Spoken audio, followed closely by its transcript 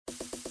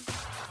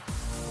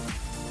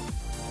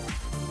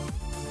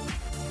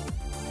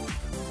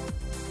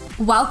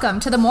Welcome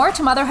to the More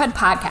to Motherhood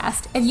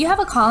podcast. If you have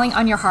a calling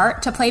on your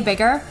heart to play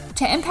bigger,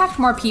 to impact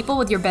more people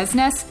with your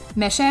business,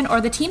 mission,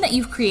 or the team that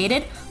you've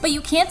created, but you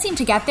can't seem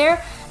to get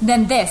there,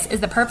 then this is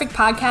the perfect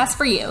podcast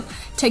for you.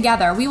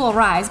 Together, we will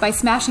rise by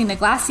smashing the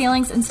glass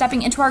ceilings and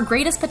stepping into our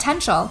greatest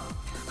potential.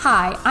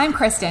 Hi, I'm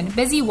Kristen,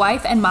 busy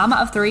wife and mama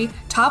of 3,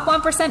 top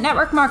 1%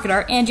 network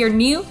marketer, and your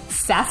new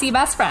sassy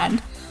best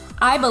friend.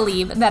 I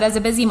believe that as a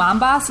busy mom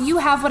boss, you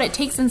have what it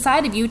takes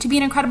inside of you to be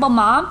an incredible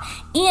mom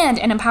and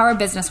an empowered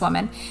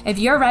businesswoman. If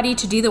you're ready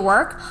to do the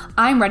work,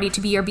 I'm ready to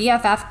be your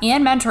BFF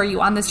and mentor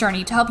you on this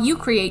journey to help you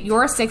create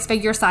your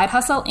 6-figure side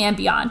hustle and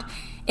beyond.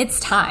 It's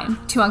time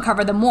to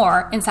uncover the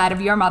more inside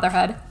of your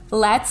motherhood.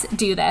 Let's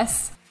do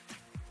this.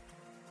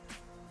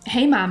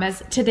 Hey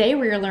mamas, today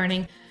we're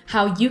learning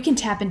how you can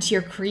tap into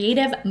your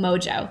creative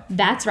mojo.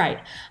 That's right,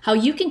 how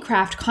you can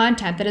craft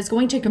content that is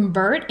going to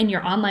convert in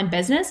your online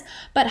business,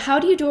 but how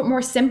do you do it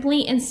more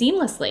simply and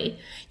seamlessly?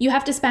 You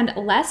have to spend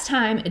less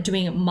time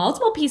doing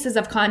multiple pieces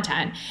of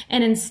content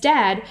and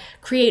instead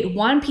create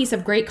one piece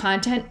of great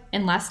content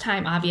in less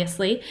time,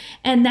 obviously,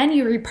 and then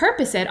you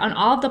repurpose it on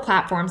all of the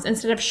platforms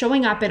instead of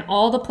showing up in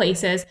all the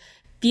places,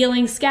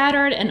 feeling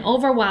scattered and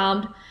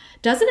overwhelmed.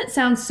 Doesn't it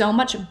sound so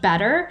much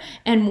better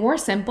and more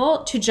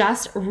simple to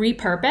just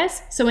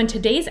repurpose? So in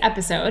today's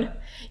episode,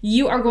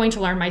 you are going to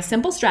learn my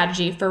simple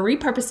strategy for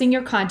repurposing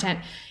your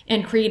content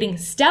and creating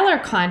stellar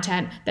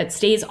content that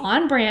stays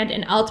on brand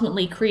and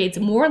ultimately creates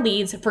more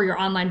leads for your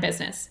online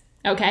business.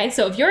 Okay,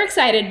 so if you're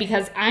excited,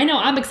 because I know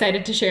I'm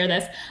excited to share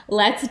this,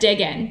 let's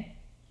dig in.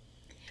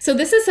 So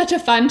this is such a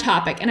fun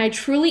topic, and I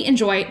truly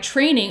enjoy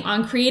training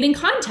on creating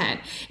content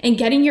and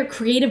getting your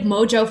creative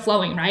mojo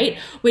flowing, right?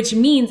 Which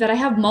means that I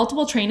have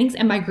multiple trainings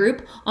in my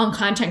group on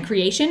content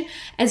creation,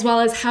 as well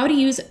as how to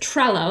use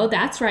Trello.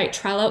 That's right,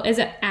 Trello is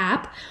an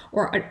app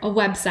or a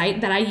website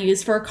that I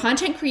use for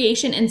content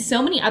creation and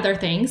so many other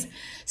things.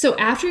 So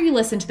after you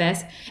listen to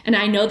this, and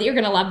I know that you're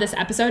gonna love this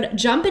episode,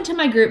 jump into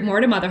my group, More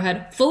to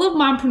Motherhood, full of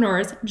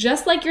mompreneurs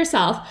just like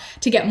yourself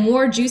to get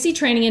more juicy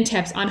training and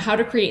tips on how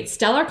to create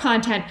stellar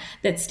content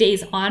that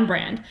stays on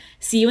brand.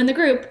 See you in the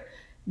group,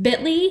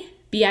 bit.ly/more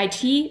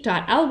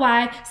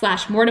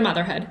to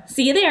motherhood.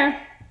 See you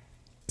there.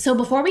 So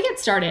before we get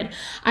started,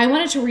 I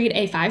wanted to read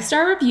a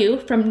 5-star review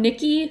from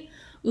Nikki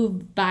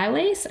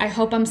Ubiles. I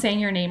hope I'm saying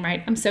your name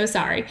right. I'm so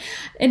sorry.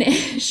 And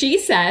she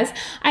says,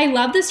 I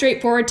love the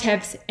straightforward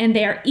tips and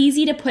they are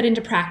easy to put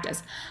into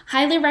practice.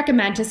 Highly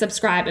recommend to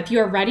subscribe if you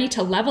are ready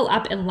to level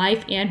up in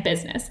life and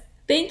business.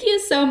 Thank you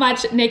so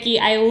much, Nikki.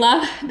 I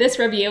love this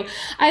review.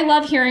 I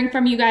love hearing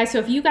from you guys. So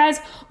if you guys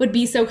would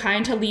be so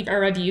kind to leave a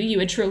review, you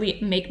would truly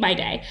make my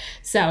day.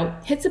 So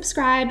hit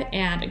subscribe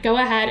and go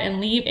ahead and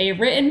leave a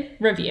written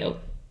review.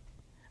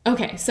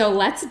 Okay, so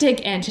let's dig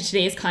into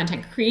today's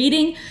content,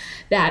 creating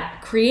that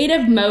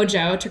creative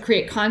mojo to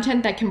create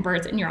content that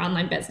converts in your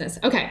online business.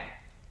 Okay,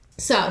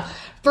 so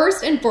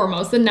first and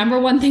foremost, the number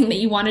one thing that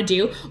you want to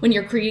do when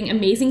you're creating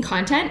amazing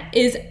content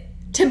is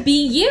to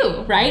be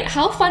you, right?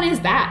 How fun is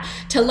that?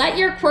 To let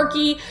your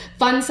quirky,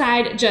 fun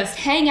side just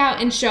hang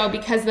out and show,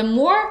 because the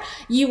more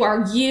you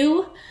are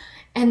you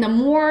and the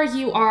more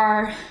you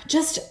are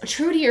just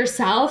true to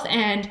yourself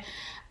and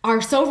are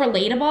so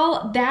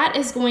relatable, that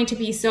is going to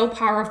be so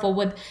powerful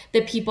with the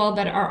people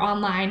that are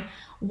online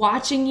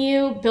watching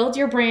you build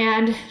your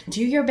brand,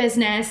 do your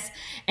business,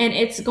 and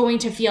it's going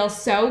to feel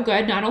so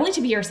good, not only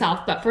to be yourself,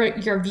 but for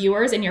your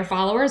viewers and your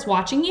followers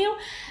watching you.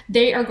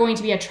 They are going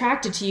to be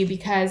attracted to you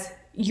because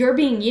you're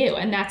being you,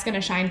 and that's going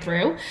to shine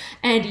through.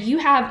 And you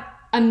have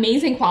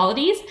amazing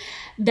qualities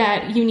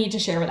that you need to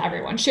share with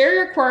everyone. Share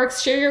your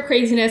quirks, share your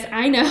craziness.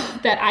 I know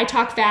that I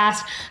talk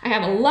fast. I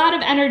have a lot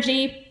of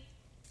energy.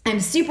 I'm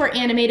super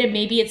animated.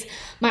 Maybe it's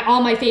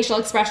all my facial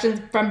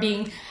expressions from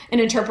being an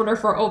interpreter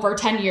for over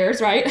 10 years,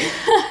 right?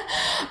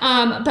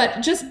 But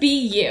just be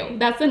you.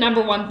 That's the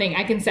number one thing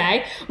I can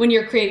say when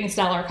you're creating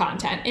stellar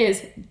content,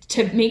 is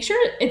to make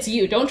sure it's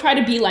you. Don't try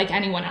to be like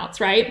anyone else,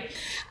 right?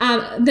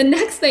 The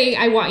next thing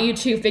I want you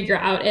to figure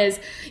out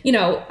is,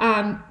 what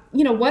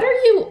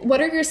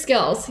are your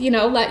skills?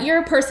 Let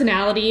your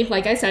personality,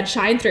 like I said,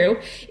 shine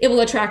through. It will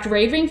attract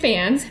raving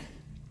fans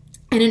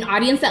and an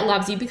audience that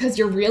loves you because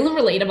you're real and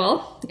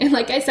relatable. And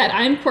like I said,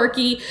 I'm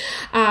quirky,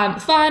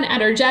 fun,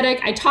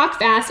 energetic. I talk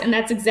fast, and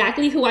that's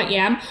exactly who I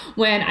am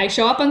when I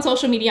show up on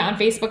social media, on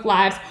Facebook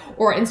Lives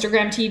or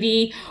Instagram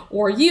TV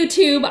or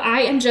YouTube.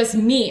 I am just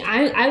me.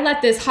 I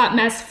let this hot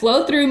mess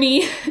flow through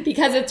me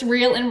because it's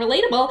real and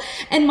relatable,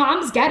 and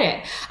moms get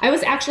it. I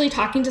was actually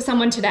talking to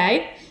someone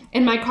today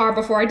in my car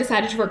before I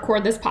decided to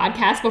record this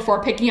podcast,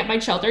 before picking up my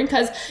children,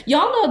 because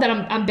y'all know that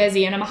I'm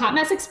busy and I'm a hot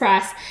mess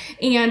express,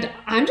 and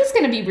I'm just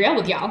gonna be real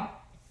with y'all.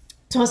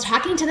 So I was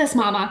talking to this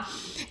mama,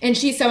 and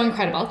she's so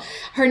incredible.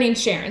 Her name's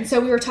Sharon.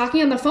 So we were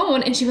talking on the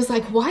phone, and she was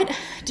like, what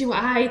do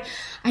I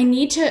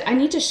need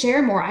to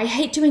share more. I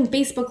hate doing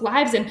Facebook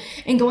Lives and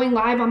going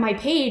live on my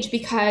page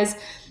because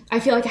I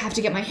feel like I have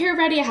to get my hair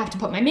ready. I have to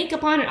put my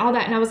makeup on and all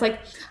that. And I was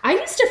like, I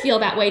used to feel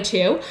that way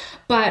too.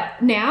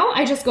 But now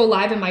I just go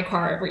live in my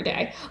car every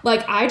day.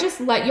 Like I just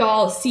let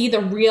y'all see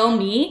the real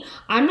me.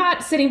 I'm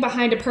not sitting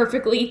behind a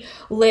perfectly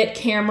lit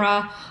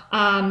camera,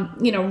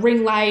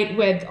 ring light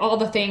with all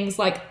the things.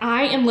 Like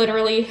I am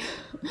literally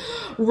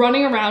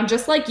running around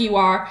just like you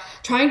are,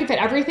 trying to fit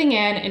everything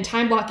in and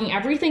time blocking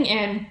everything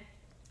in.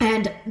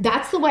 And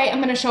that's the way I'm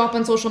going to show up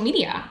on social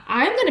media.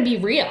 I'm going to be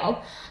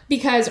real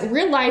because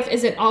real life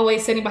isn't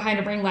always sitting behind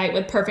a ring light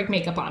with perfect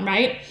makeup on,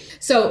 right?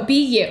 So be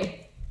you.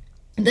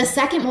 The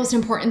second most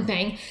important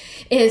thing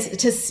is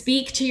to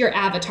speak to your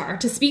avatar,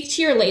 to speak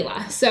to your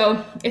Layla.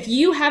 So if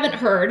you haven't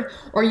heard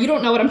or you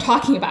don't know what I'm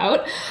talking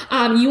about,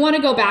 you want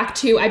to go back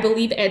to, I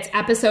believe it's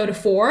episode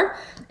 4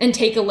 and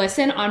take a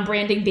listen on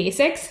branding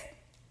basics.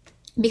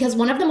 Because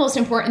one of the most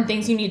important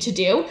things you need to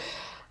do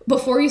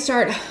before you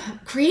start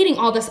creating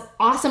all this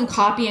awesome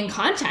copy and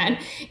content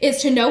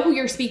is to know who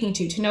you're speaking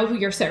to know who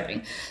you're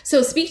serving.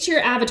 So speak to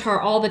your avatar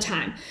all the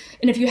time.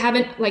 And if you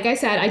haven't, like I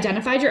said,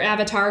 identified your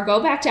avatar,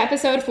 go back to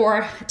episode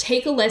 4,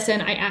 take a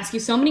listen. I ask you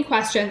so many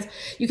questions.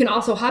 You can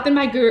also hop in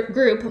my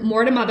group,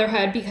 More to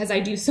Motherhood, because I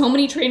do so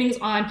many trainings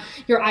on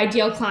your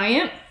ideal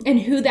client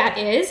and who that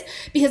is,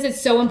 because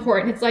it's so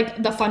important. It's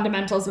like the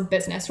fundamentals of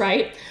business,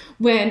 right?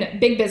 When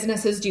big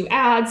businesses do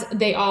ads,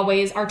 they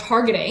always are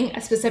targeting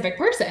a specific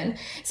person.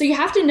 So you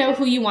have to know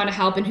who you want to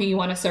help and who you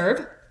want to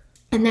serve.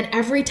 And then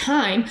every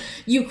time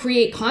you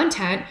create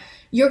content,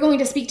 you're going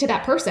to speak to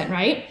that person,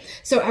 right?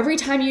 So every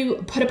time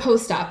you put a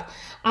post up,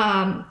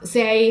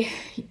 say,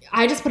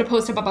 I just put a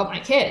post up about my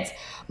kids.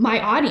 My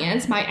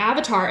audience, my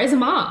avatar is a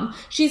mom.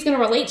 She's going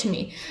to relate to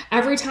me.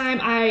 Every time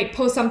I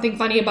post something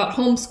funny about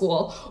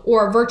homeschool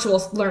or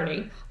virtual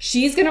learning,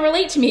 she's going to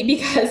relate to me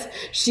because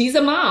she's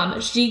a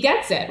mom. She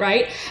gets it,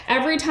 right?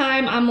 Every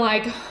time I'm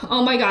like,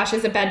 oh my gosh,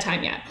 is it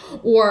bedtime yet?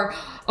 Or,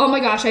 oh my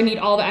gosh, I need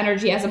all the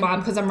energy as a mom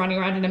because I'm running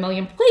around in a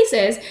million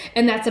places.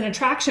 And that's an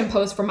attraction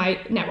post for my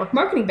network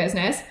marketing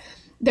business.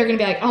 They're going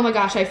to be like, oh my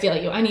gosh, I feel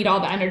you. I need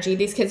all the energy.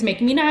 These kids make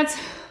me nuts.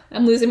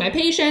 I'm losing my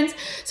patience.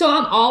 So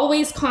I'm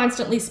always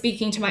constantly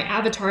speaking to my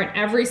avatar in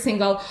every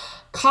single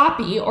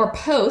copy or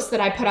post that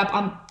I put up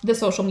on the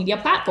social media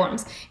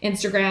platforms,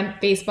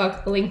 Instagram,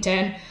 Facebook,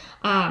 LinkedIn,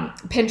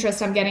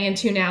 Pinterest I'm getting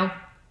into now.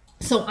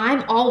 So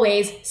I'm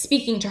always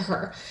speaking to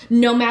her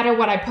no matter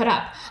what I put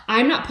up.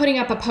 I'm not putting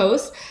up a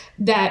post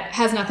that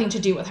has nothing to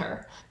do with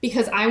her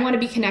because I want to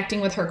be connecting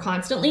with her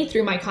constantly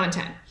through my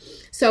content.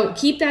 So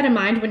keep that in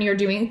mind when you're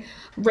doing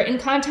written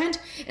content,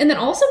 and then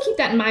also keep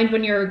that in mind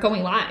when you're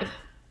going live.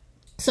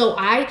 So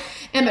I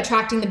am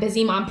attracting the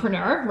busy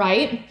mompreneur,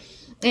 right?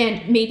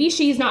 And maybe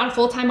she's not a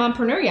full-time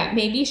mompreneur yet.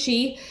 Maybe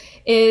she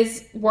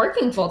is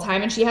working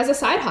full-time and she has a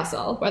side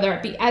hustle, whether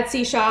it be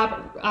Etsy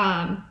shop,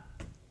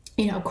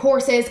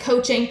 courses,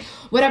 coaching,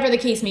 whatever the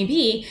case may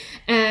be.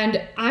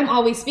 And I'm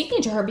always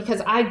speaking to her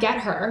because I get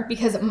her,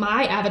 because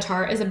my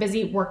avatar is a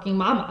busy working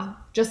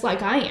mama, just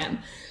like I am.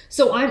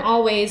 So I'm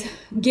always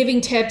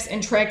giving tips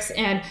and tricks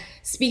and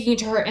speaking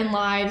to her in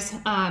lives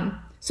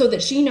so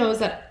that she knows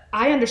that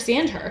I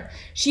understand her.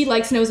 She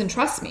likes, knows, and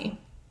trusts me.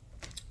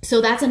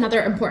 So that's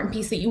another important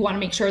piece that you want to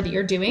make sure that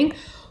you're doing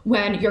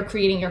when you're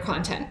creating your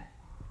content.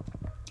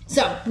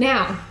 So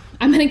now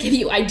I'm going to give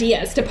you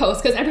ideas to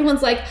post because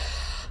everyone's like,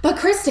 but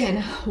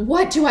Kristen,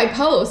 what do I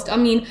post? I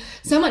mean,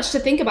 so much to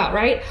think about,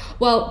 right?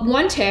 Well,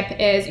 one tip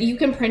is you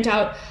can print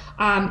out,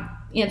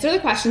 answer the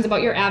questions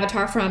about your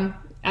avatar from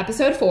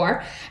episode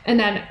 4, and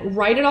then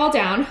write it all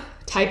down,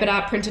 type it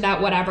out, print it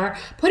out, whatever,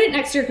 put it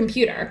next to your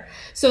computer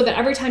so that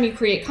every time you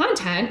create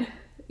content,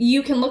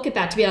 you can look at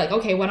that to be like,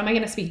 okay, what am I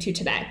going to speak to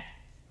today?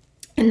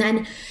 And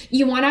then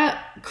you want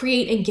to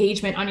create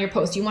engagement on your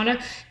post. You want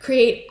to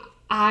create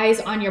eyes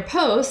on your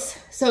posts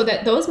so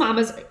that those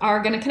mamas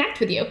are going to connect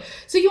with you.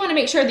 So you want to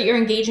make sure that you're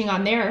engaging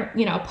on their,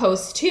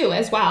 posts too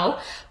as well.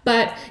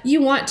 But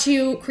you want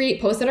to create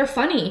posts that are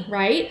funny,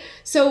 right?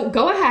 So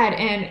go ahead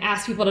and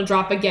ask people to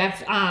drop a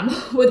GIF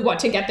with what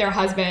to get their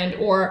husband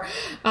or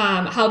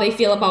how they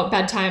feel about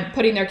bedtime,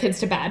 putting their kids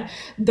to bed.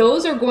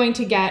 Those are going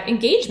to get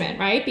engagement,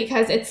 right?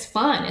 Because it's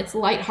fun, it's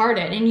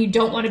lighthearted, and you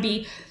don't want to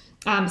be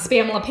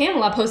Spamela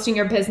Pamela posting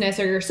your business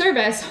or your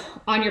service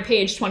on your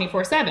page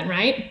 24/7,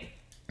 right?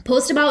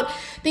 Post about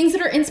things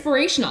that are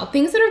inspirational,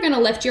 things that are going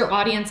to lift your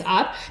audience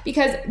up,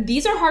 because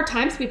these are hard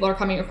times people are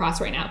coming across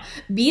right now.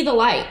 Be the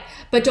light,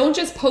 but don't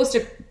just post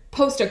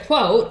a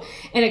quote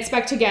and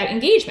expect to get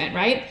engagement,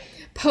 right?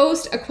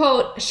 Post a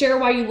quote, share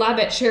why you love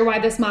it, share why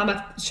this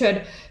mama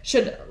should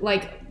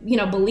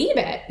believe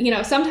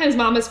it. Sometimes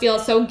mamas feel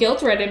so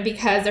guilt-ridden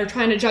because they're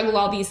trying to juggle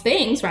all these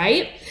things,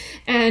 right?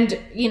 And,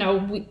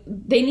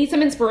 they need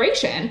some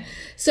inspiration.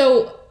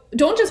 So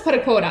don't just put a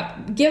quote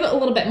up, give it a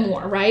little bit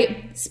more,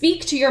 right?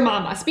 Speak to your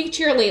mama, speak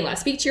to your Layla,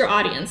 speak to your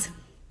audience.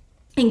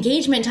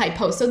 Engagement type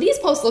posts. So these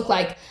posts look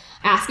like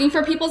asking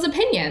for people's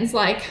opinions.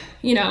 Like,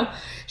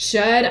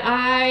 should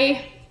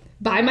I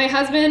buy my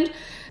husband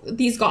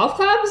these golf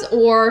clubs,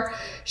 or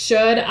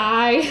should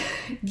I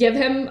give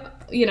him,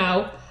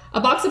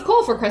 a box of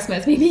coal for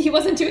Christmas? Maybe he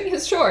wasn't doing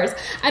his chores.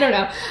 I don't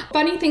know.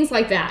 Funny things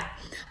like that.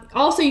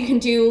 Also, you can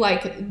do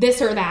like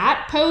this or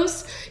that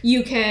posts.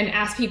 You can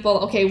ask people,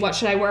 okay, what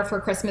should I wear for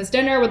Christmas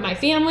dinner with my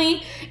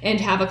family, and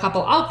have a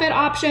couple outfit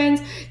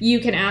options. You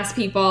can ask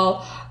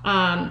people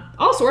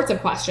all sorts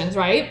of questions,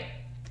 right?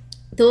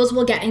 Those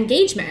will get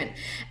engagement.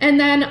 And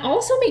then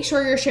also make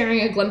sure you're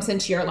sharing a glimpse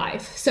into your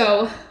life.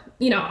 So,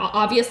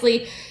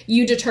 obviously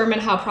you determine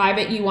how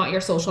private you want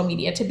your social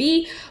media to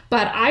be,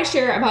 but I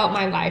share about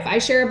my life. I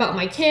share about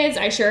my kids.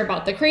 I share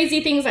about the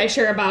crazy things. I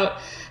share about,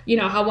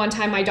 how one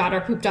time my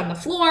daughter pooped on the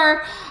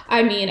floor.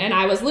 And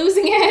I was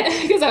losing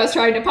it because I was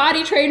trying to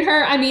potty train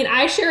her.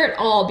 I share it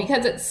all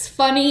because it's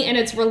funny and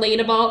it's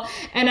relatable.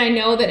 And I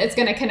know that it's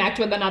going to connect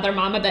with another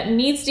mama that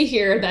needs to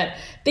hear that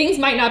things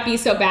might not be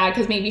so bad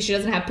because maybe she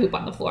doesn't have poop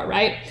on the floor,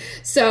 right?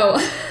 So,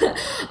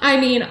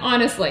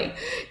 honestly,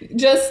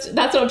 just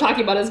that's what I'm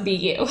talking about is be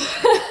you.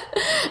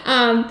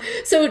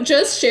 So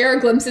just share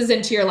glimpses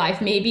into your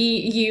life. Maybe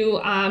you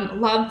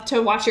love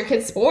to watch your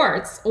kids'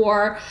 sports,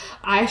 or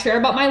I share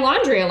about my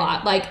laundry a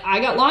lot. Like, I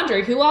got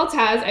laundry. Who else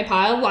has a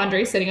pile of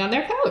laundry sitting on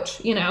their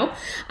couch,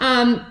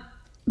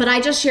 But I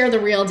just share the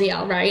real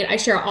deal, right? I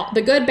share all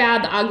the good,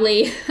 bad, the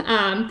ugly,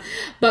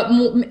 but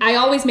I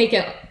always make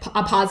it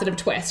a positive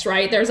twist,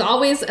 right? There's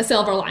always a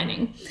silver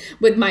lining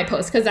with my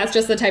posts because that's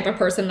just the type of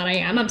person that I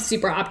am. I'm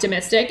super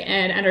optimistic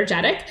and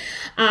energetic,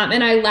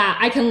 and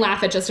I can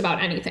laugh at just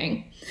about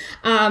anything.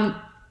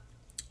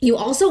 You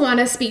also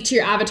want to speak to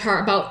your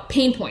avatar about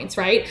pain points,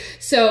 right?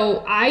 So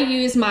I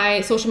use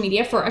my social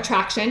media for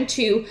attraction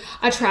to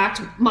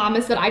attract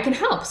mamas that I can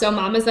help. So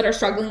mamas that are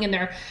struggling in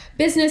their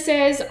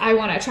businesses, I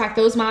want to attract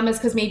those mamas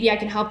because maybe I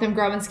can help them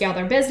grow and scale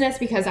their business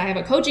because I have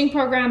a coaching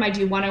program. I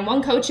do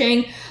one-on-one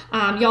coaching.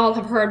 Y'all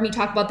have heard me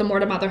talk about the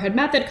More to Motherhood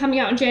method coming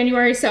out in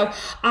January. So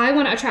I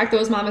want to attract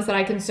those mamas that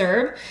I can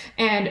serve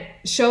and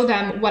show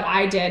them what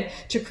I did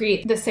to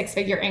create the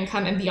 6-figure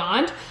income and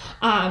beyond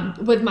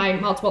with my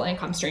multiple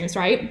income streams,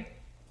 right?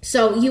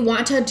 So you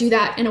want to do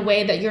that in a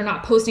way that you're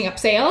not posting up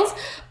sales,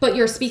 but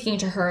you're speaking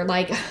to her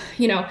like,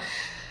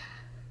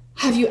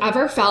 have you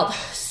ever felt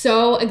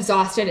so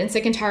exhausted and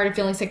sick and tired of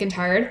feeling sick and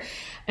tired?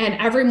 And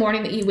every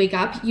morning that you wake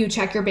up, you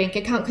check your bank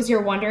account because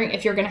you're wondering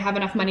if you're going to have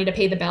enough money to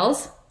pay the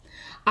bills?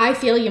 I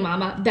feel you,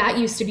 mama. That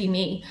used to be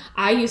me.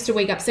 I used to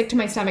wake up sick to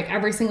my stomach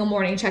every single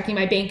morning checking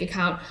my bank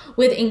account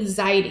with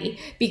anxiety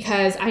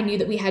because I knew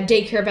that we had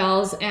daycare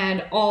bills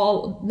and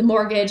all the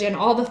mortgage and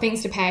all the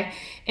things to pay.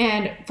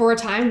 And for a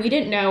time, we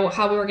didn't know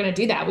how we were going to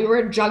do that. We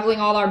were juggling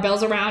all our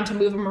bills around to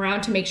move them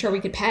around to make sure we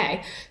could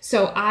pay.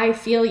 So I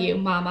feel you,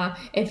 mama.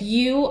 If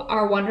you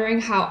are wondering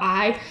how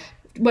I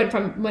went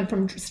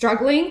from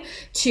struggling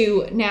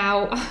to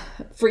now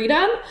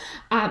freedom,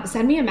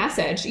 send me a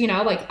message,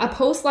 like a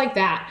post like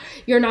that.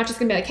 You're not just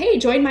gonna be like, hey,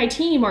 join my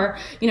team or,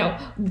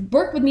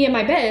 work with me in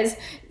my biz.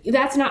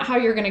 That's not how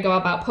you're gonna go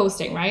about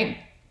posting, right?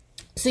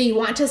 So you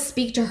want to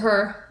speak to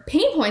her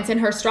pain points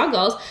and her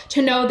struggles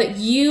to know that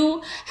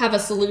you have a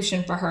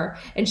solution for her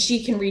and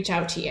she can reach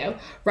out to you,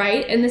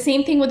 right? And the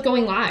same thing with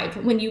going live.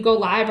 When you go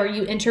live or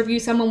you interview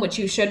someone, which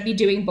you should be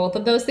doing both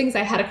of those things.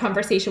 I had a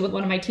conversation with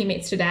one of my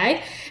teammates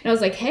today and I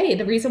was like, hey,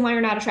 the reason why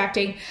you're not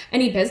attracting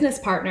any business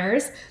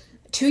partners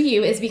to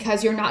you is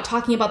because you're not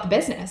talking about the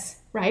business,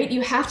 right?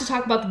 You have to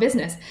talk about the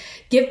business.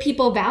 Give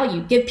people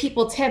value, give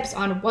people tips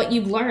on what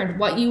you've learned,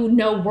 what you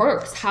know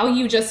works, how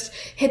you just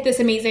hit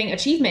this amazing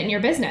achievement in your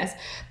business,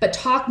 but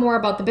talk more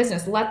about the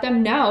business. Let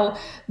them know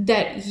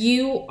that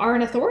you are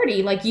an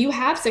authority, like you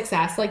have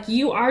success, like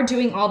you are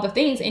doing all the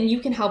things and you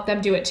can help them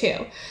do it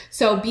too.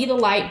 So be the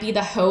light, be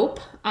the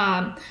hope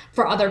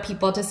for other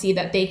people to see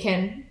that they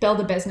can build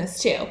a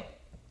business too.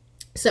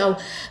 So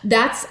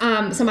that's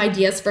some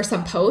ideas for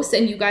some posts,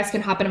 and you guys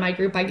can hop into my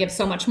group. I give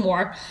so much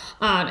more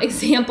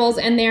examples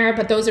in there,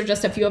 but those are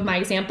just a few of my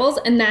examples.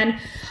 And then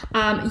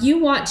you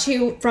want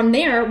to, from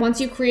there, once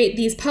you create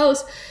these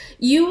posts,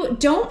 you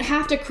don't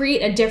have to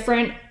create a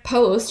different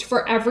post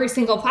for every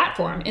single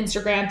platform,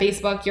 Instagram,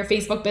 Facebook, your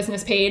Facebook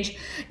business page,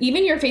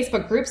 even your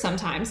Facebook group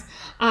sometimes.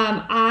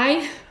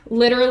 I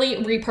literally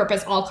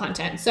repurpose all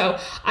content. So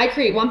I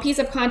create one piece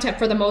of content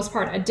for the most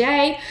part a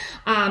day,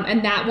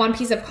 and that one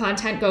piece of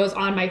content goes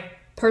on my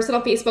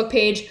personal Facebook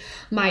page,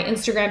 my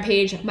Instagram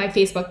page, my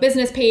Facebook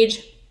business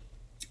page.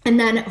 And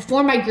then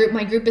for my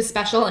group is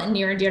special and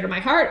near and dear to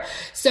my heart.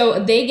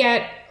 So they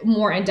get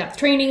more in-depth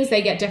trainings.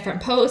 They get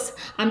different posts.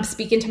 I'm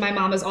speaking to my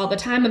mamas all the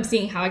time. I'm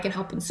seeing how I can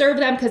help and serve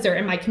them because they're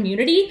in my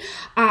community.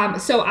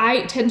 So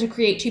I tend to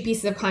create 2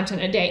 pieces of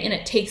content a day, and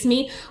it takes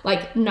me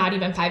like not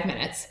even 5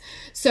 minutes.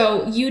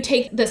 So you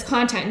take this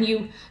content and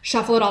you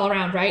shuffle it all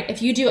around, right?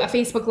 If you do a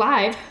Facebook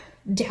Live,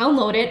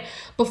 download it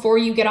before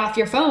you get off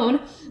your phone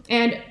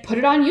and put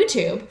it on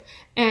YouTube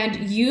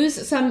and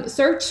use some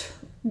search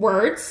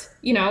words,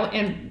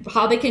 and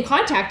how they can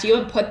contact you,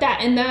 and put that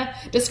in the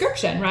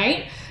description,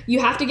 right? You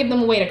have to give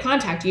them a way to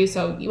contact you.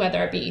 So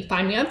whether it be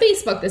find me on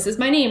Facebook, this is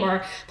my name,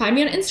 or find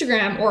me on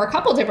Instagram, or a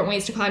couple different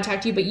ways to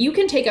contact you, but you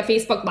can take a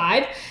Facebook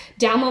Live,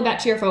 download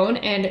that to your phone,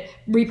 and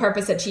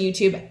repurpose it to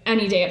YouTube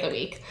any day of the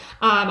week.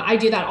 I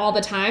do that all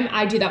the time.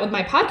 I do that with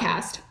my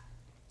podcast.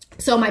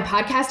 So my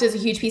podcast is a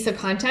huge piece of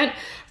content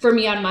for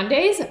me on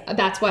Mondays.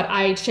 That's what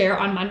I share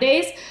on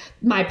Mondays.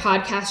 My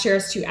podcast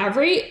shares to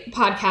every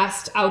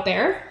podcast out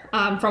there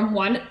from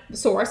one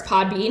source,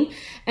 Podbean.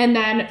 And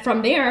then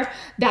from there,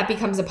 that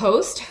becomes a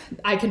post.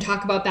 I can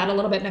talk about that a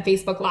little bit in a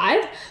Facebook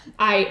Live.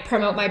 I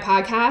promote my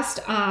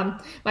podcast.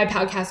 My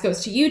podcast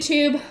goes to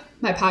YouTube.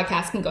 My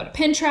podcast can go to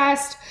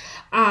Pinterest.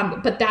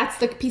 But that's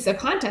the piece of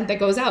content that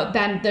goes out.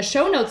 Then the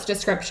show notes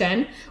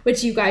description,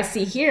 which you guys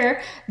see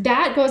here,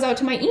 that goes out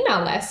to my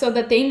email list so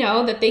that they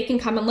know that they can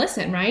come and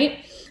listen,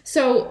 right?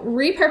 So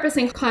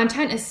repurposing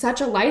content is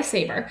such a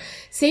lifesaver.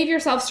 Save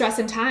yourself stress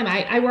and time.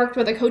 I worked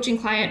with a coaching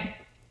client.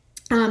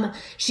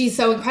 She's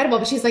so incredible,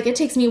 but she's like, it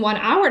takes me 1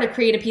 hour to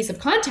create a piece of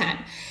content.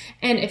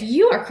 And if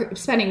you are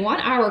spending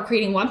 1 hour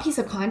creating one piece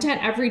of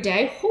content every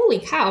day, holy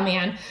cow,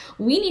 man,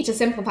 we need to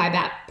simplify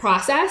that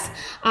process.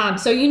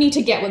 So you need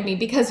to get with me,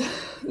 because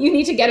you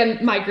need to get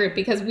in my group,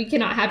 because we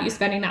cannot have you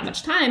spending that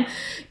much time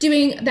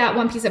doing that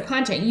one piece of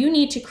content. You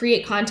need to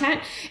create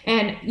content,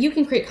 and you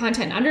can create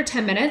content in under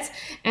 10 minutes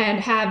and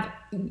have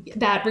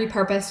that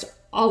repurposed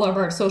all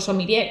over social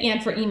media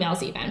and for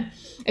emails even,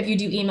 if you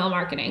do email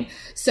marketing.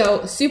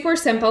 So super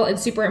simple and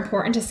super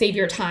important to save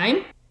your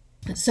time.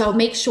 So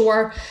make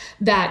sure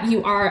that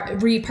you are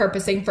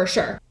repurposing for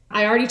sure.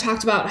 I already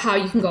talked about how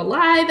you can go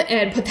live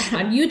and put that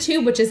on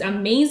YouTube, which is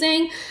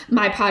amazing.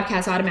 My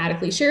podcast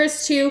automatically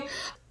shares too.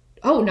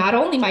 Oh, not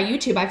only my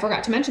YouTube, I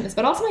forgot to mention this,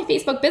 but also my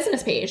Facebook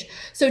business page.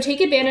 So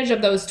take advantage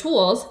of those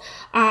tools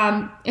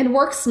and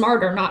work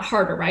smarter, not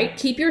harder, right?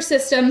 Keep your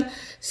system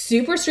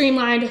super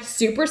streamlined,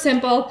 super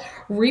simple.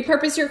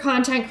 Repurpose your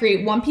content,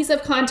 create one piece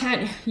of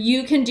content.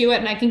 You can do it,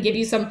 and I can give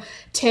you some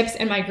tips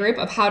in my group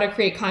of how to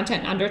create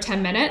content in under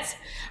 10 minutes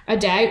a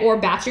day, or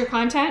batch your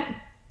content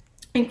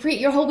and create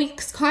your whole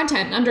week's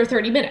content in under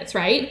 30 minutes,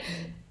 right?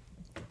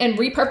 And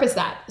repurpose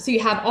that so you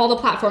have all the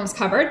platforms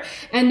covered,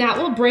 and that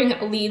will bring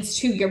leads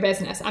to your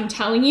business. I'm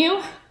telling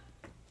you.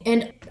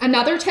 And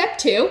another tip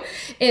too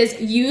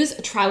is use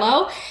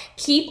Trello.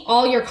 Keep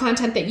all your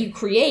content that you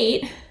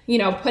create,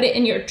 put it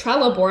in your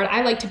Trello board.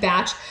 I like to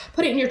batch,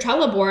 put it in your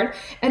Trello board.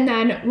 And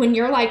then when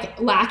you're like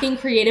lacking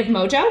creative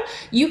mojo,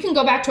 you can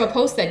go back to a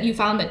post that you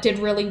found that did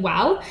really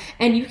well,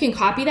 and you can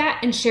copy that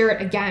and share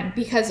it again,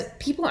 because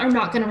people are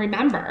not going to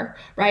remember,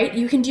 right?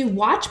 You can do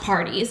watch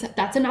parties.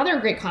 That's another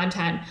great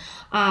content.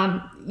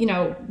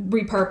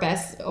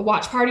 Repurpose a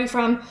watch party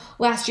from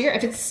last year.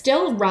 If it's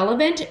still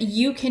relevant,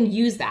 you can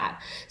use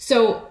that.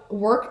 So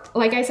work,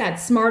 like I said,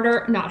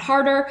 smarter, not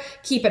harder.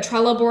 Keep a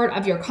Trello board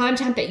of your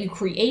content that you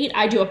create.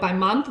 I do it by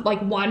month.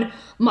 Like one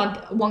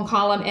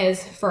column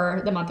is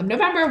for the month of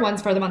November,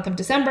 one's for the month of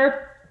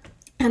December.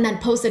 And then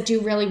posts that do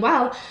really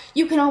well,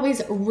 you can always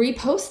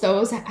repost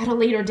those at a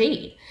later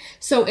date.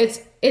 So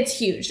it's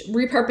huge.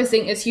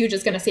 Repurposing is huge.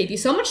 It's going to save you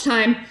so much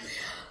time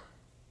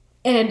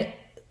and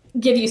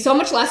give you so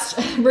much less,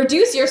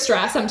 reduce your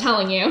stress, I'm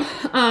telling you,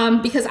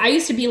 because I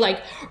used to be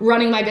like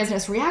running my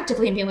business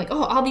reactively and being like,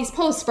 oh, all these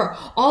posts for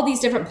all these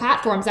different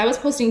platforms. I was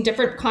posting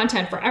different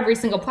content for every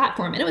single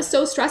platform, and it was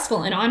so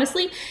stressful. And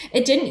honestly,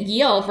 it didn't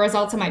yield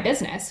results in my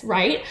business,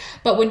 right?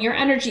 But when your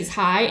energy's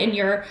high and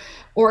you're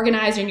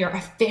organized and you're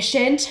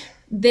efficient,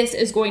 this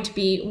is going to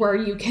be where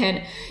your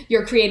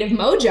creative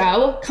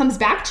mojo comes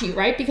back to you,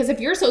 right? Because if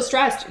you're so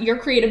stressed, your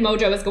creative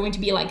mojo is going to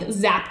be like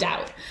zapped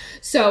out.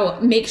 So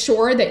make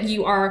sure that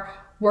you are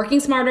working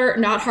smarter,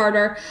 not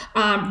harder.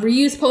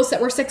 Reuse posts that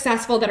were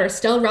successful, that are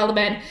still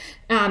relevant.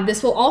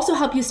 This will also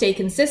help you stay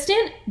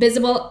consistent,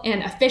 visible,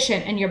 and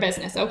efficient in your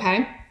business,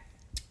 okay?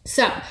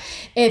 So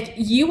if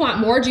you want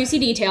more juicy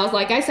details,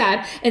 like I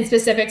said, and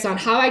specifics on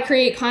how I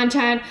create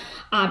content,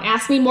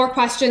 ask me more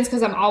questions,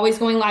 because I'm always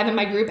going live in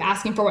my group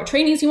asking for what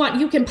trainings you want.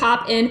 You can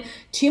pop in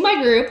to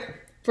my group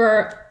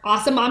for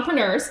awesome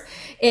mompreneurs.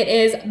 It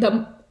is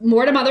the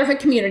More to Motherhood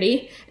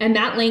community, and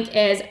that link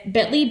is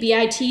bit.ly/More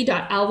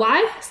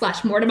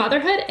to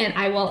Motherhood, and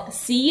I will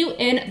see you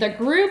in the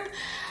group.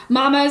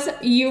 Mamas,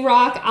 you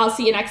rock. I'll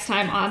see you next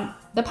time on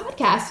the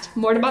podcast,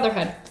 More to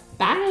Motherhood.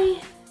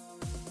 Bye.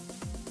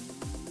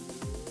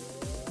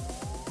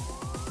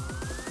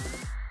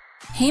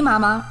 Hey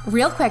mama,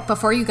 real quick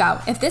before you go,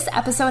 if this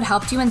episode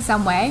helped you in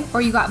some way,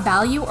 or you got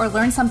value or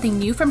learned something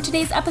new from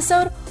today's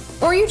episode,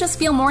 or you just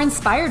feel more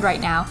inspired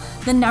right now,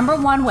 the number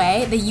one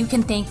way that you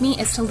can thank me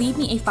is to leave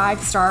me a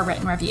 5-star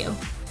written review.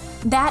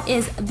 That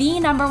is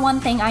the number one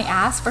thing I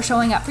ask for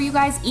showing up for you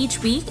guys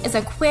each week, is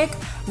a quick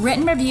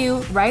written review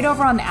right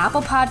over on the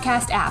Apple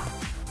Podcast app.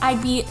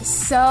 I'd be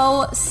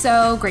so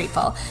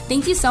grateful.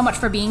 Thank you so much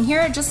for being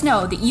here. Just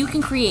know that you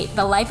can create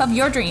the life of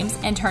your dreams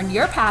and turn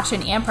your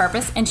passion and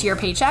purpose into your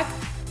paycheck.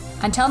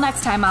 Until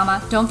next time, mama,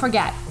 don't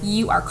forget,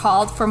 you are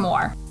called for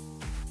more.